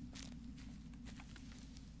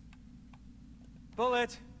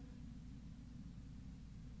 Bullet.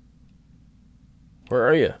 Where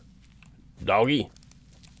are you? doggy.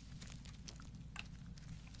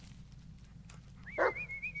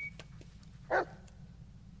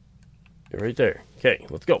 You're right there. Okay,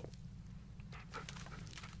 let's go.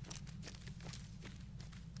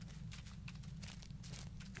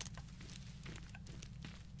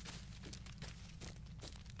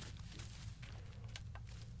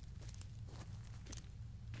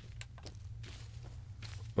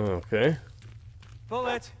 Okay.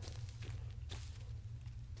 Bullet.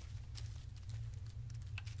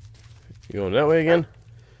 You going that way again?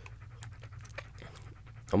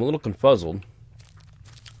 I'm a little confuzzled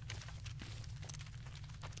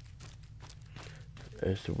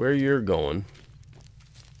as to where you're going.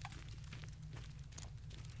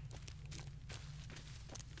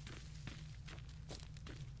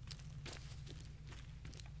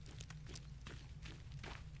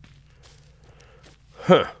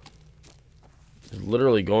 Huh. It's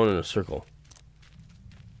literally going in a circle.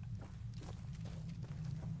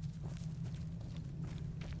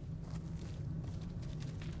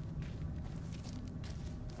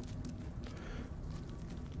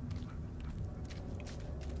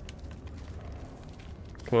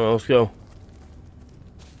 Come on, let's go.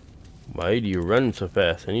 Why do you run so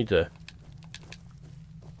fast? I need to...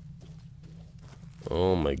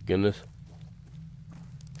 Oh my goodness.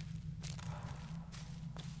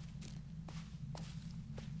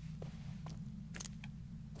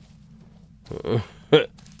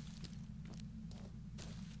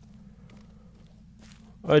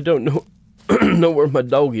 I don't know know where my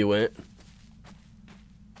doggy went.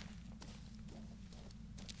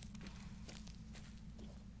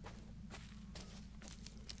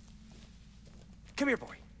 Come here,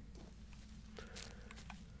 boy.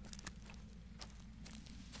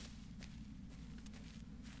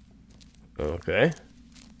 Okay.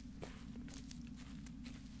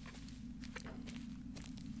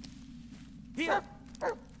 Here.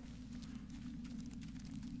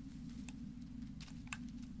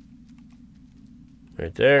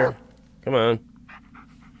 Right there. Come on.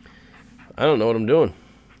 I don't know what I'm doing.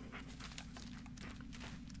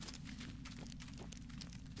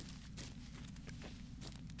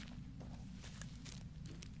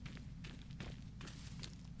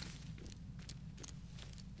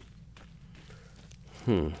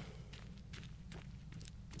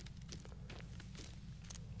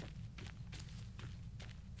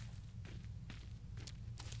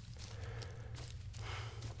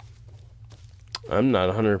 I'm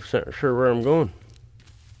not 100% sure where I'm going.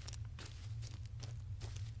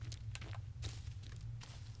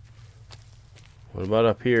 What about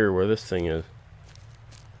up here where this thing is?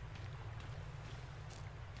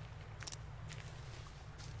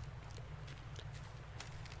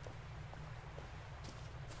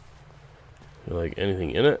 Like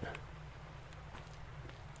anything in it?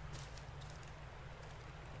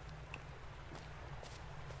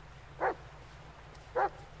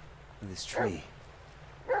 This tree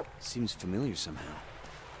seems familiar somehow.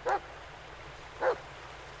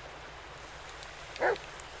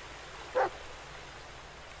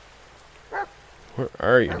 Where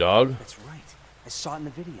are you, dog? That's right. I saw it in the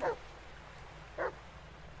video.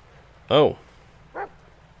 Oh.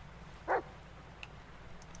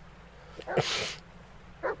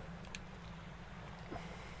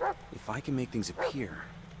 If I can make things appear,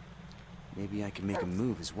 maybe I can make them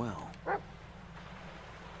move as well.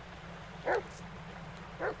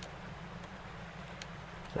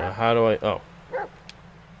 So how do I... Oh.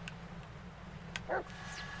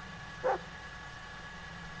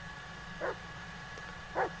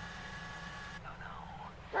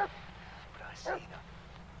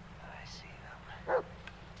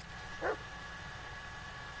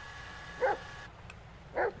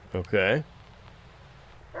 Okay.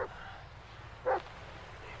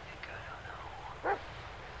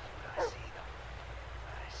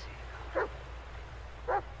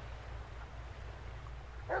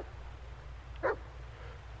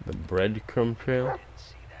 The breadcrumb trail?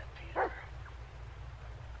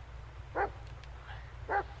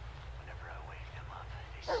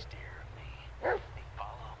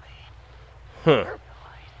 Huh.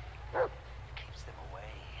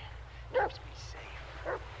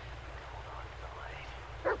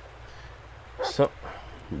 So,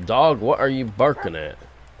 dog, what are you barking at?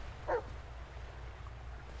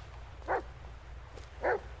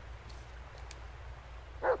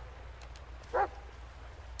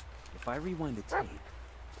 If I rewind the tape,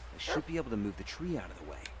 I should be able to move the tree out of the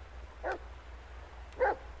way.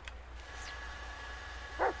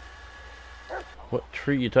 What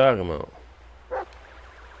tree you talking about?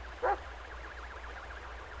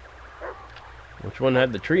 Which one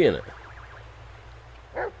had the tree in it?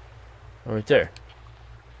 Oh, right there.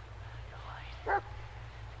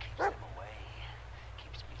 Keeps them away.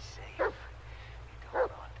 Keeps me safe. You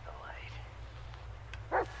don't on the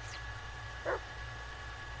light.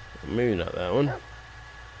 Maybe not that one.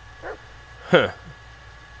 Huh.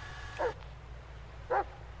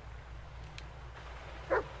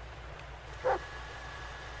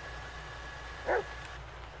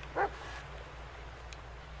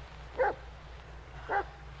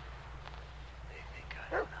 They think I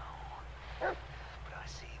don't know. But I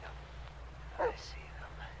see them. I see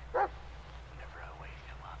them. Whenever I wake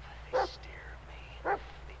them up, they stare at me.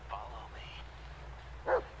 They follow me.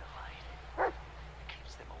 The light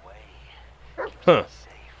keeps them away. Keeps Huh. me safe.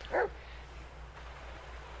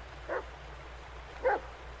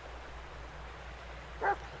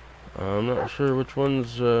 I'm not sure which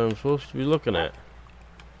ones I'm supposed to be looking at.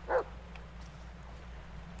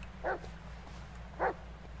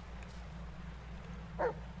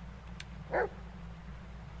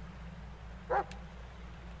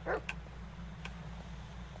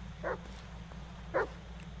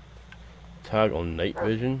 Toggle night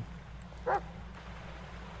vision.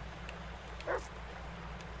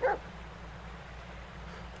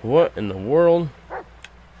 What in the world?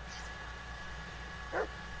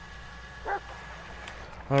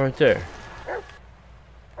 Oh, right there.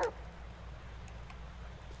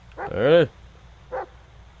 There it is.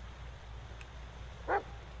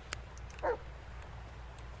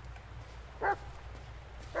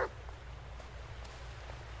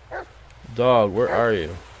 Dog, where are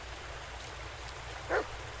you?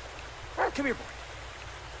 Come here, boy.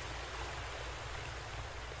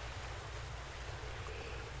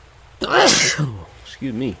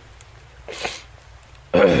 Excuse me.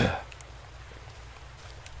 Oh,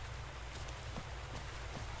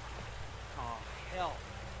 hell.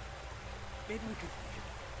 Maybe we could...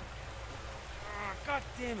 Ah, God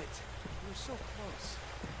damn it. We were so close.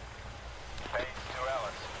 Base to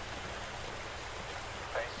Ellis.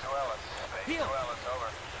 Base to Ellis. Base Heel. to Ellis, over.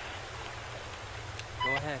 Go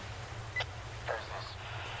ahead. There's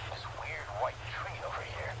this weird white tree over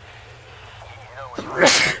here. You know what I'm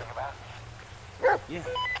talking about? Yeah.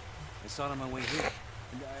 I saw it on my way here.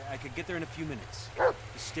 And I could get there in a few minutes. Just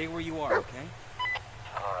stay where you are, okay?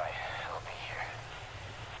 All right, I'll be here.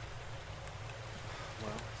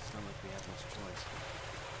 Well, it's not like we have much choice.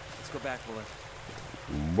 Let's go back, Blair.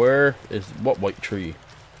 Where is what white tree?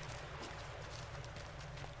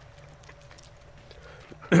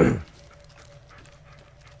 I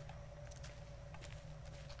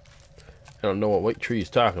don't know what white tree he's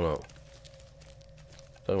talking about.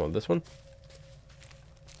 Talking about this one?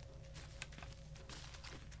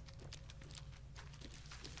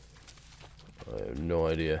 I have no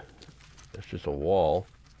idea. It's just a wall.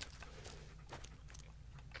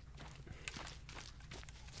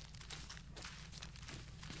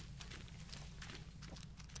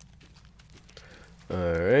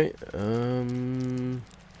 Alright,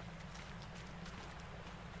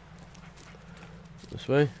 this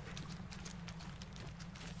way.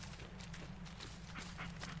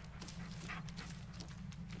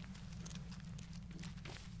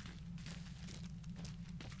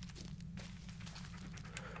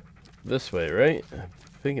 This way, right? I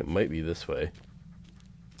think it might be this way.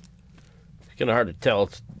 It's kind of hard to tell.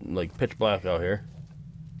 It's like pitch black out here.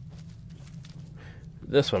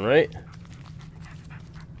 This one, right?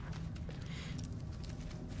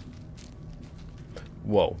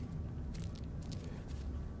 Whoa.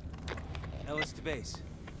 Ellis to base.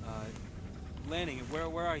 Landing,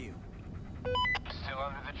 where are you? Still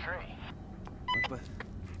under the tree. What, but...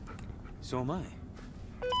 So am I.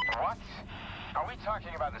 What? Are we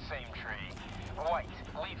talking about the same tree? White,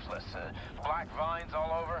 leafless, black vines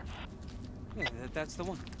all over? Yeah, that's the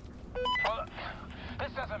one. Well, look,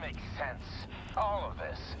 this doesn't make sense. All of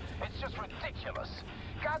this. It's just ridiculous.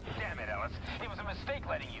 God damn it, Ellis. It was a mistake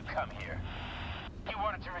letting you come here. You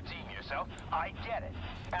wanted to redeem yourself. I get it.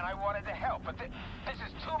 And I wanted to help, but this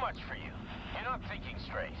is too much for you. You're not thinking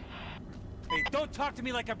straight. Hey, don't talk to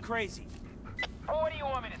me like I'm crazy. Well, what do you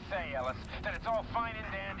want me to say, Ellis? That it's all fine and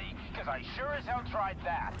dandy? Because I sure as hell tried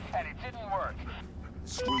that, and it didn't work.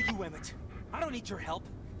 Screw you, Emmett. I don't need your help.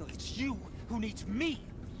 No, it's you who needs me.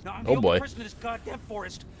 Now, I'm the Oh, only boy. person in this goddamn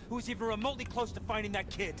forest who is even remotely close to finding that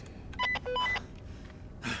kid.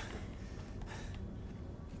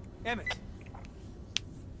 Emmett.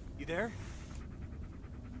 You there?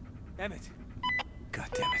 Emmett. God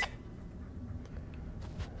damn it.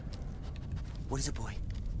 What is it, boy?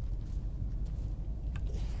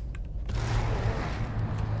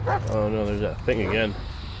 Oh no, there's that thing again.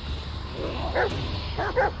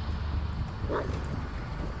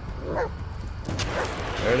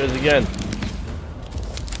 There it is again.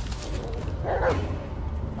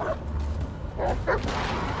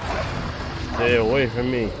 Stay away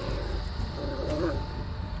from me.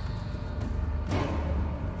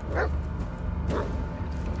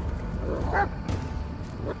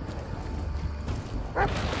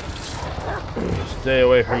 Stay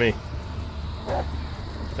away from me.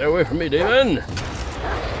 Stay away from me, demon!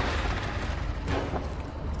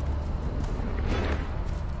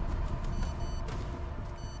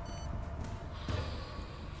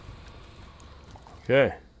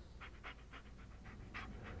 Okay.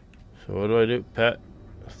 So what do I do? Pat,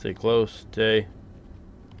 stay close, stay.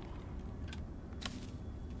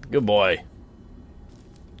 Good boy.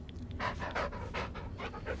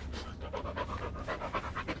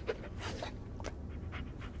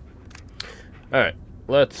 Alright,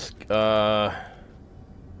 let's, A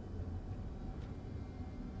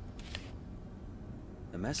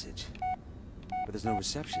message, but there's no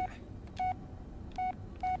reception.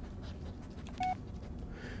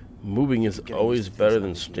 moving is always better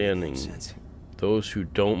than standing. Those who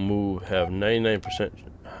don't move have 99%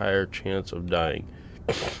 higher chance of dying.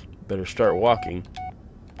 Better start walking.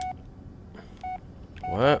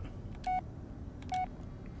 What?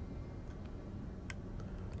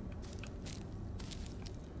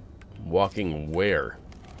 Walking where?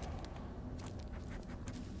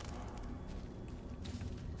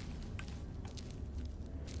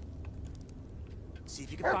 See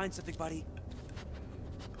if you can find something, buddy.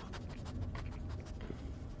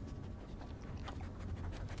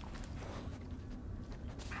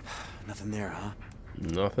 Nothing there, huh?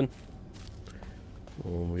 Nothing.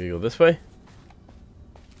 Well, we go this way.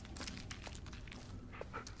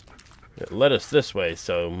 It led us this way,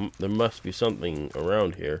 so there must be something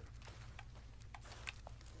around here.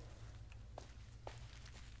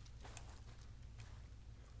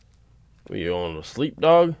 Are you on a sleep,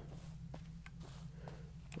 dog?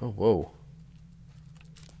 Oh, whoa.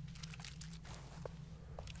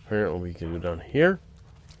 Apparently we can go down here.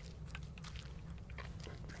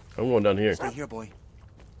 I'm going down here. Stay here, boy.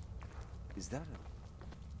 Is that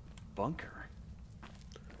a bunker?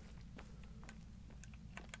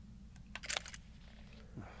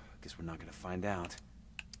 Guess we're not gonna find out.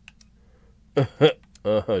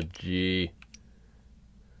 Oh, gee.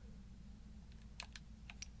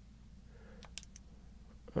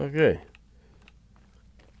 Okay.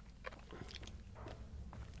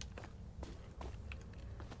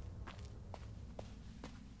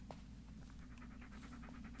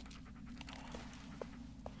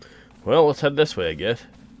 Well, let's head this way, I guess.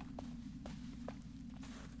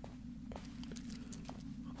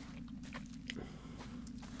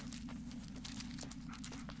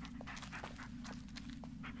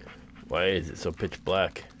 Why is it so pitch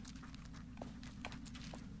black?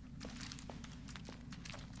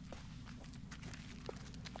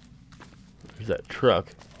 There's that truck.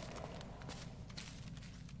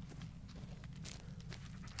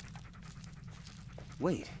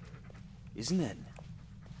 Wait, isn't that...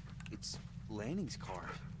 It's Lanning's car.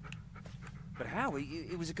 But how?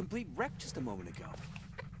 It was a complete wreck just a moment ago.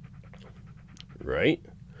 Right?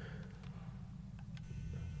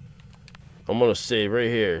 I'm gonna save right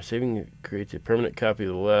here. Saving creates a permanent copy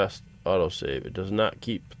of the last autosave. It does not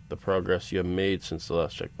keep the progress you have made since the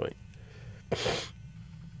last checkpoint.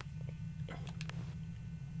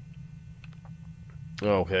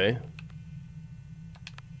 Okay.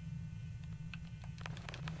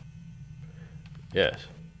 Yes.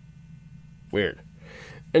 Weird.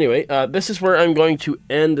 Anyway, this is where I'm going to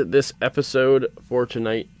end this episode for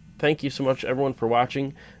tonight. Thank you so much, everyone, for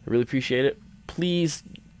watching. I really appreciate it. Please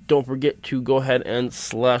don't forget to go ahead and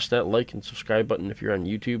slash that like and subscribe button if you're on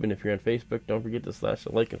YouTube, and if you're on Facebook, don't forget to slash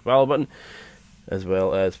the like and follow button, as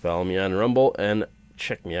well as follow me on Rumble and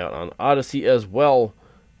check me out on Odyssey as well.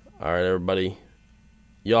 All right, everybody.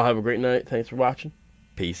 Y'all have a great night. Thanks for watching.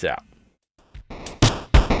 Peace out.